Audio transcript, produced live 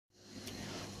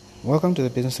Welcome to the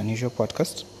Business Unusual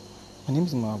podcast. My name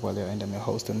is Mwewa and I'm your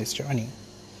host on this journey.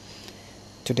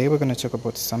 Today we're going to talk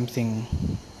about something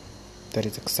that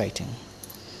is exciting.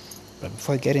 But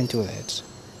before I get into that,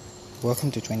 welcome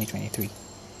to 2023.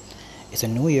 It's a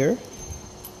new year,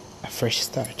 a fresh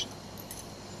start.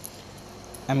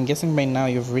 I'm guessing by now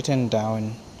you've written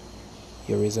down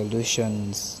your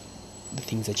resolutions, the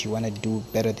things that you want to do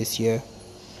better this year.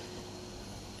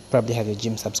 Probably have your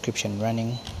gym subscription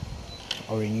running,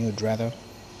 or renewed rather,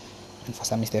 and for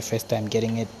some it's their first time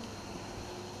getting it.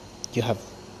 You have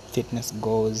fitness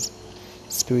goals,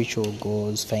 spiritual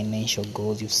goals, financial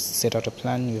goals. You've set out a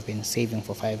plan. You've been saving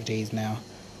for 5 days now,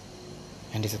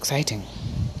 and it's exciting.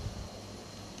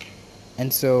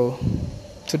 And so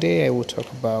today I will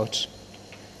talk about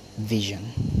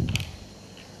vision.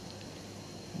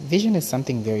 Vision is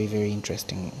something very, very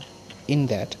interesting in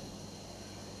that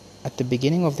at the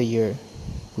beginning of the year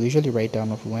we usually write down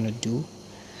what we want to do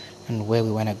and where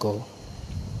we want to go.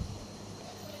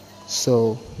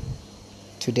 So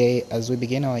today, as we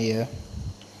begin our year,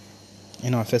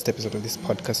 in our first episode of this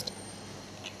podcast,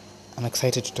 I'm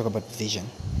excited to talk about vision.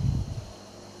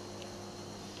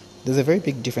 There's a very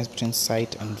big difference between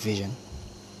sight and vision,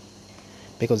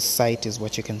 because sight is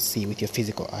what you can see with your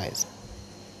physical eyes.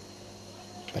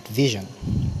 But vision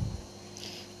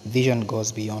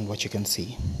goes beyond what you can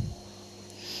see.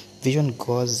 Vision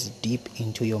goes deep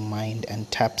into your mind and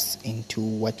taps into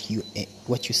what you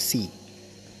see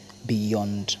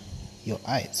beyond your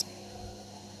eyes.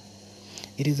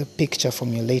 It is a picture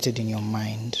formulated in your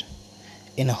mind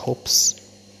in hopes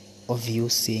of you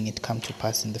seeing it come to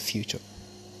pass in the future.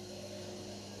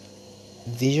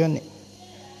 Vision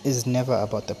is never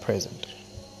about the present.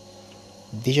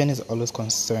 Vision is always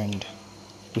concerned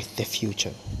with the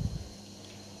future.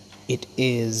 It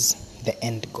is the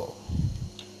end goal.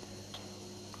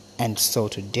 And so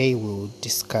today we will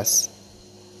discuss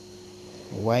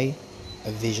why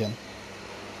a vision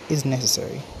is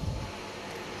necessary.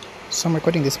 So I'm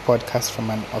recording this podcast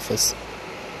from an office,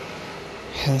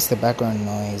 hence the background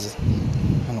noise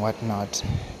and whatnot.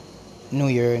 New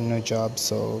year, new job,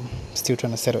 so still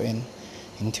trying to settle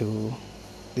into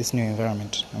this new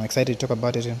environment. I'm excited to talk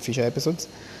about it in future episodes.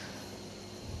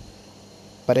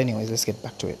 But anyways, let's get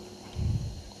back to it.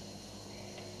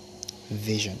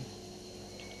 Vision.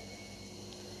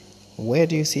 Where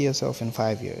do you see yourself in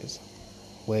 5 years?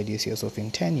 Where do you see yourself in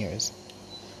 10 years?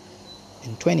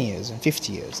 In 20 years? In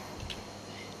 50 years?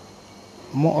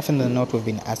 More often than not, we've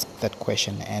been asked that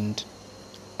question, and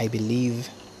I believe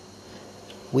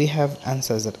we have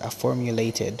answers that are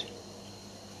formulated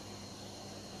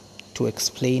to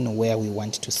explain where we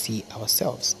want to see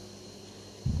ourselves.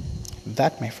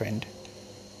 That, my friend,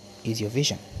 is your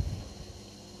vision.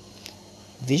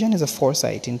 Vision is a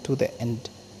foresight into the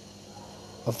end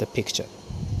of the picture,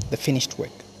 the finished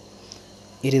work.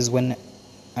 It is when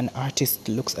an artist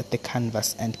looks at the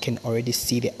canvas and can already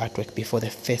see the artwork before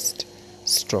the first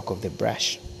stroke of the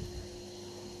brush.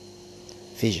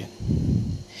 Vision.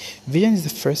 Vision is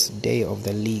the first day of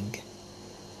the league,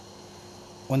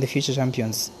 when the future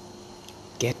champions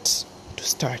get to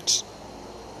start,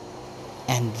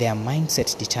 and their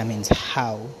mindset determines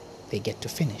how they get to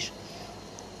finish.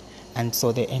 And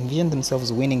so they envision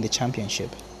themselves winning the championship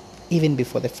even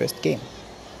before the first game.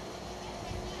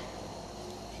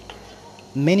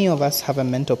 Many of us have a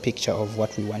mental picture of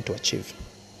what we want to achieve,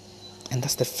 and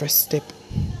that's the first step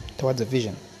towards a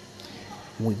vision.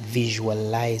 We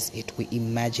visualize it, we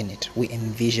imagine it, we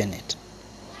envision it.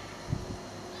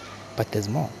 But there's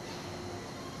more.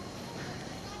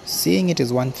 Seeing it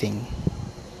is one thing,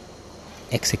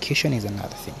 execution is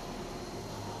another thing.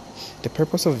 The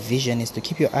purpose of vision is to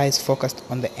keep your eyes focused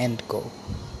on the end goal,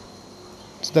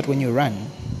 so that when you run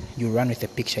with a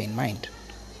picture in mind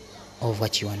of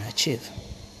what you want to achieve.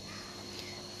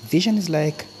 Vision is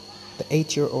like the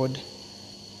 8-year-old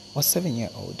or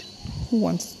 7-year-old who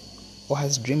wants or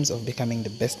has dreams of becoming the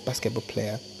best basketball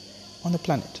player on the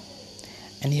planet.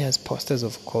 And he has posters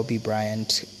of Kobe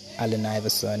Bryant, Allen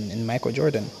Iverson, and Michael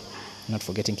Jordan, not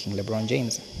forgetting King LeBron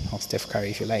James, or Steph Curry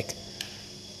if you like,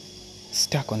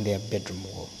 stuck on their bedroom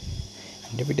wall.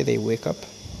 And every day they wake up,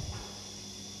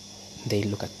 they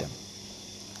look at them,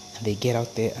 and they get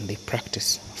out there and they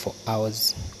practice for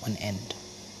hours on end,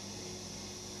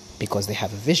 because they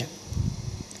have a vision.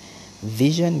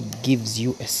 Vision gives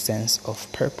you a sense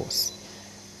of purpose.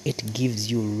 It gives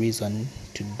you reason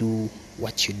to do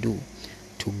what you do,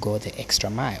 to go the extra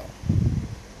mile.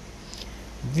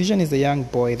 Vision is the young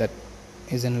boy that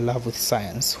is in love with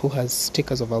science, who has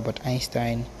stickers of Albert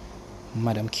Einstein,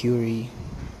 Madame Curie,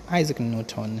 Isaac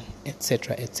Newton,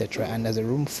 etc., and has a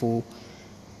room full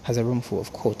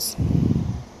of quotes.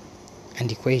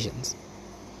 and equations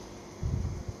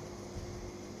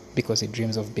because he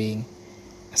dreams of being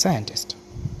a scientist.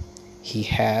 He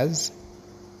has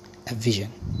a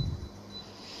vision.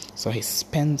 So he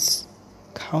spends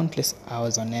countless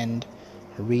hours on end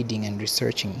reading and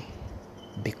researching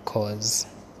because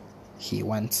he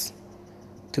wants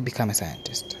to become a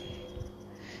scientist.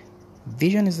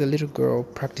 Vision is the little girl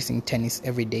practicing tennis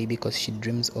every day because she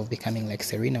dreams of becoming like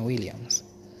Serena Williams.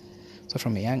 So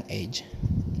from a young age,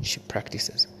 she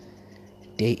practices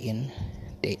day in,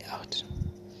 day out,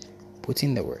 puts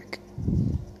in the work.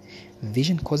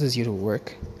 Vision causes you to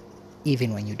work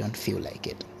even when you don't feel like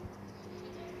it.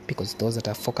 Because those that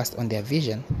are focused on their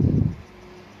vision,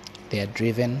 they are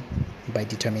driven by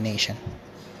determination.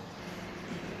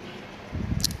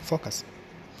 Focus.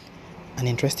 An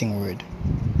interesting word.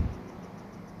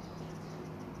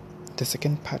 The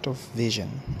second part of vision,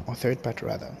 or third part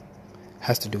rather,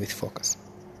 has to do with focus.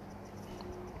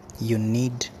 You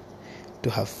need to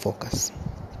have focus,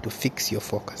 to fix your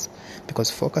focus,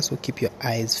 because focus will keep your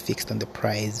eyes fixed on the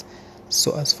prize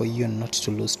so as for you not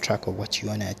to lose track of what you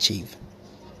want to achieve.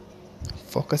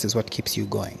 Focus is what keeps you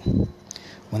going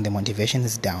when the motivation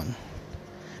is down,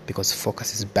 because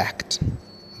focus is backed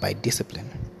by discipline.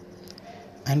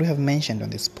 And we have mentioned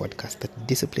on this podcast that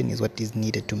discipline is what is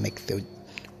needed to make the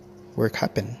work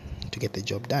happen, to get the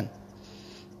job done.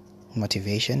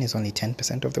 Motivation is only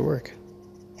 10% of the work,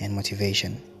 and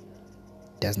motivation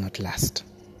does not last.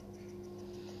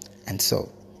 And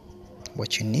so,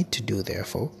 what you need to do,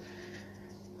 therefore,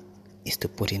 is to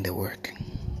put in the work.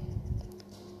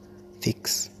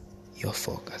 Fix your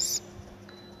focus.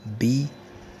 Be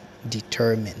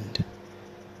determined.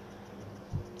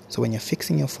 So when you're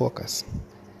fixing your focus,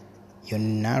 you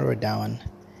narrow down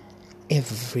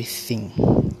everything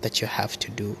that you have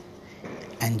to do,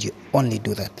 and you only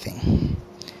do that thing.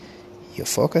 Your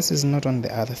focus is not on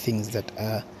the other things that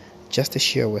are just a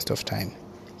sheer waste of time.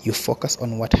 You focus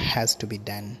on what has to be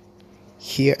done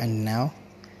here and now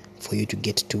for you to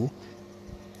get to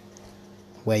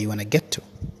where you want to get to.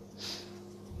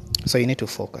 So you need to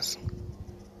focus.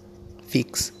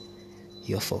 Fix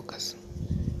your focus.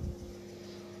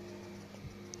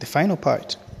 The final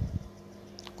part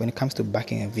when it comes to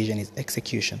backing a vision is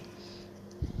execution.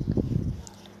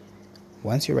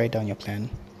 Once you write down your plan,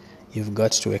 you've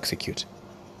got to execute.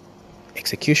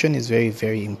 Execution is very,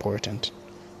 very important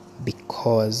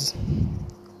because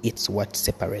it's what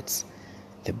separates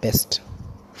the best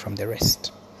from the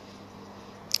rest.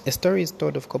 A story is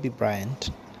told of Kobe Bryant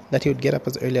that he would get up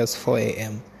as early as 4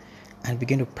 a.m. and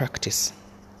begin to practice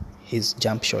his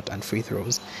jump shot and free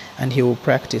throws, and he will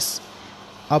practice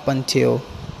up until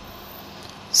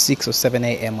 6 or 7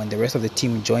 a.m. when the rest of the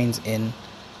team joins in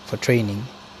for training,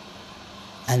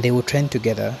 and they will train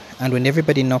together, and when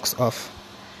everybody knocks off,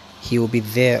 he will be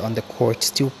there on the court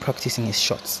still practicing his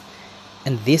shots.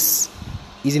 And this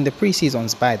is in the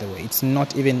pre-seasons, by the way. It's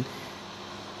not even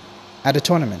at a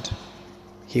tournament.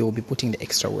 He will be putting the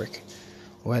extra work.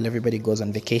 While everybody goes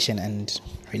on vacation and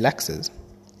relaxes,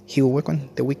 he will work on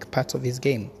the weak parts of his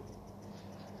game.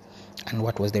 And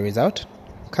what was the result?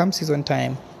 Come season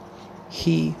time,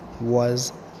 he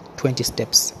was 20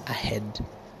 steps ahead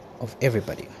of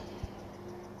everybody.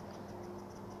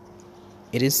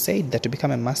 It is said that to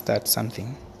become a master at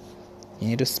something, you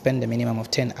need to spend a minimum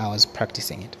of 10 hours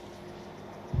practicing it.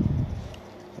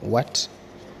 What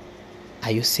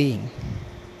are you seeing?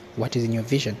 What is in your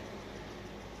vision?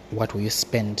 What will you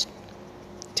spend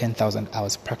 10,000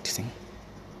 hours practicing?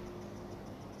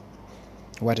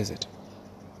 What is it?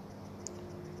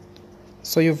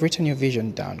 So you've written your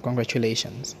vision down.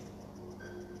 Congratulations.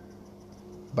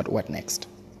 But what next?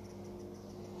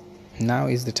 Now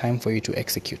is the time for you to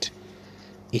execute.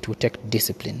 It will take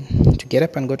discipline to get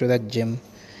up and go to that gym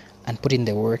and put in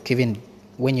the work even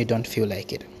when you don't feel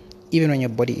like it, even when your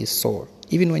body is sore,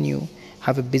 even when you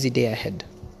have a busy day ahead,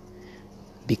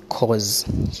 because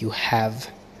you have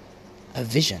a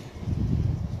vision.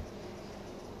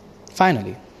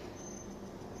 Finally,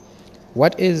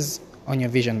 what is on your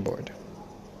vision board?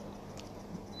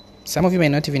 Some of you may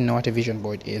not even know what a vision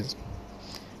board is.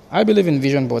 I believe in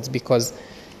vision boards because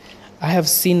I have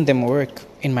seen them work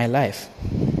in my life.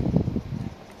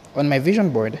 On my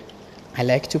vision board, I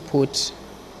like to put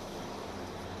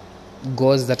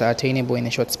goals that are attainable in a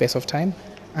short space of time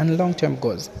and long-term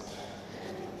goals.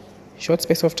 Short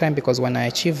space of time because when I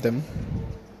achieve them,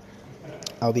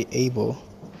 I'll be able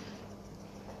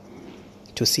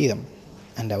to see them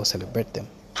and I will celebrate them.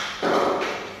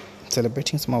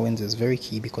 Celebrating small wins is very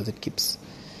key because it keeps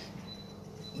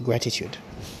gratitude.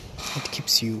 It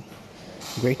keeps you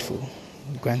grateful,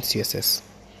 grants you a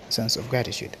sense of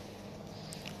gratitude.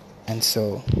 And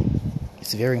so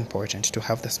It's very important to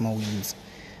have the small wins.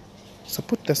 So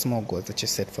put the small goals that you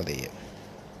set for the year.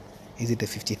 Is it the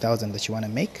 50,000 that you want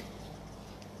to make?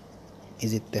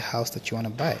 Is it the house that you want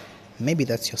to buy? Maybe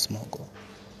that's your small goal.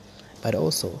 But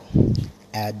also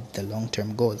add the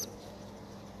long-term goals.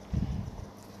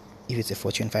 If it's a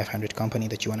Fortune 500 company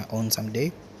that you want to own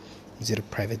someday, is it a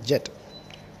private jet?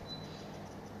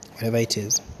 Whatever it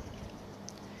is,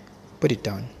 put it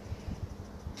down.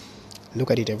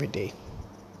 Look at it every day.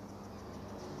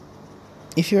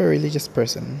 If you're a religious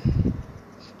person,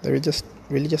 the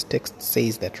religious text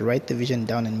says that write the vision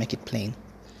down and make it plain,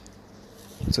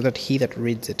 so that he that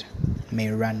reads it may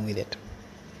run with it.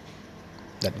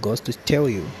 That goes to tell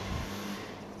you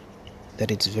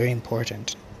that it's very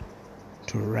important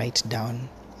to write down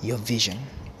your vision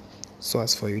so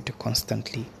as for you to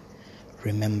constantly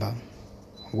remember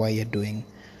why you're doing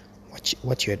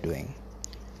what you're doing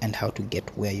and how to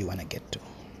get where you want to get to.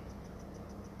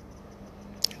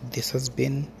 This has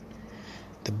been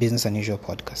the Business Unusual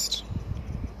podcast.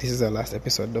 This is our last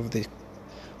episode of the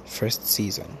first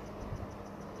season.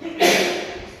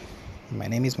 My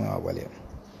name is Mwewa,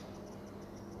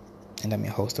 and I'm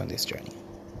your host on this journey.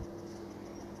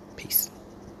 Peace.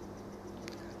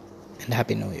 And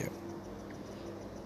Happy New Year.